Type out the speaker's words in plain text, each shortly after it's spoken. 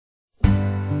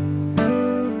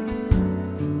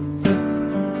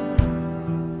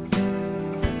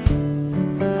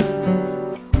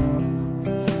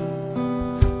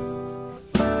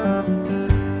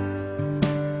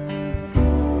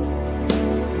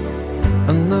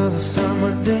Another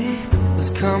summer day has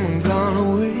come and gone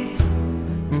away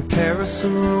from Paris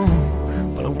and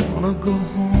Rome, but I wanna go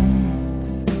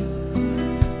home.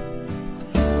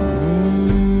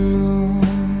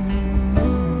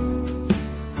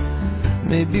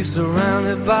 Maybe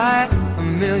surrounded by a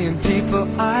million people,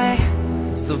 I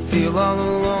still feel all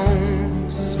alone.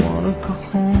 Just wanna go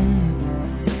home.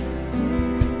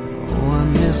 Oh, I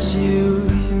miss you,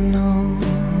 you know.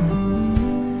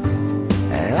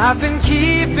 And I've been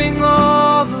keeping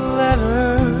all the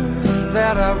letters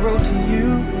that I wrote to you,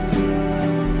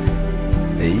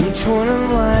 each one a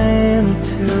line or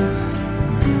two.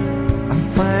 I'm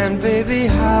fine, baby,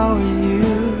 how are you?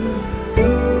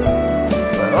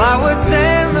 Well, I would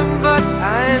send them, but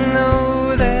I know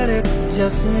that it's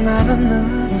just not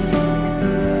enough.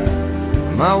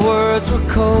 My words were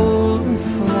cold and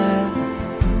flat,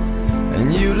 and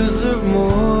you deserve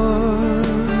more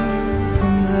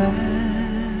than that.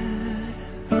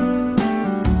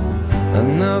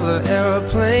 Another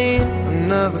airplane,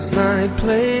 another sunny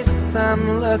place. I'm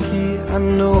lucky, I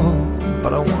know,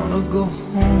 but I wanna go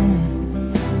home.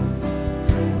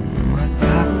 I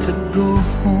got to go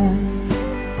home.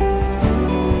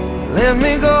 Let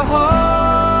me go home.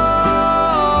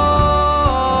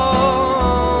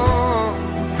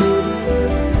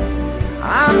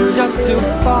 I'm just too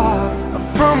far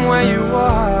from where you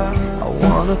are. I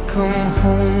wanna come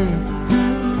home.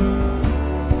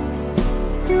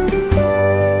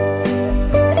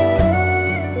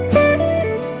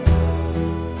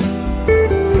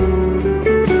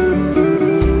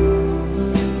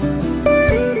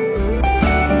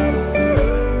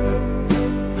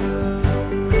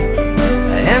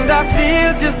 I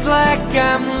feel just like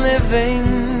I'm living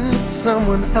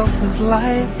someone else's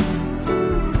life.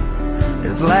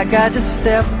 It's like I just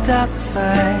stepped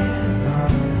outside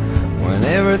when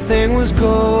everything was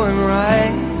going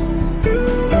right.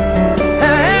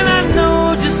 And I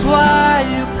know just why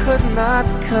you could not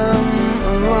come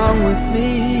along with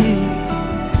me.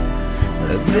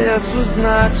 That this was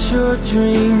not your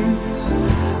dream,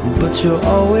 but you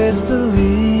always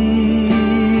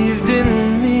believed in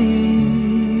me.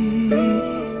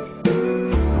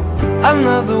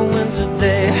 Another winter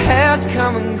day has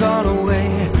come and gone away.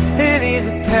 It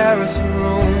either Paris or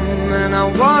Rome, and I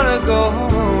wanna go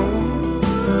home.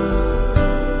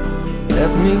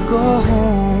 Let me go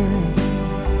home.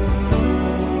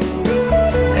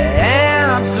 And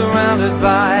I'm surrounded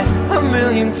by a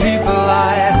million people.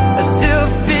 I still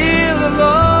feel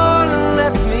alone.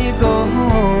 Let me go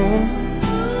home.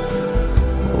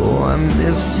 Oh, I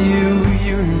miss you,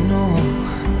 you know.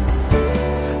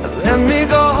 Let me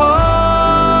go home.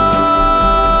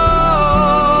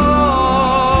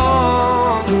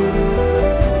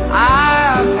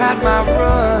 My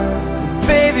run,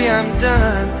 baby, I'm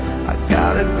done. I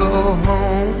gotta go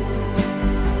home.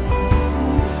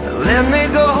 Let me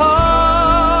go home.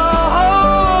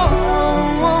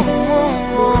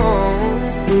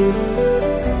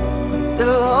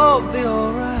 It'll all be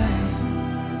alright.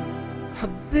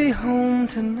 I'll be home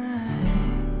tonight.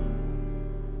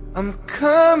 I'm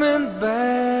coming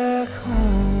back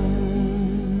home.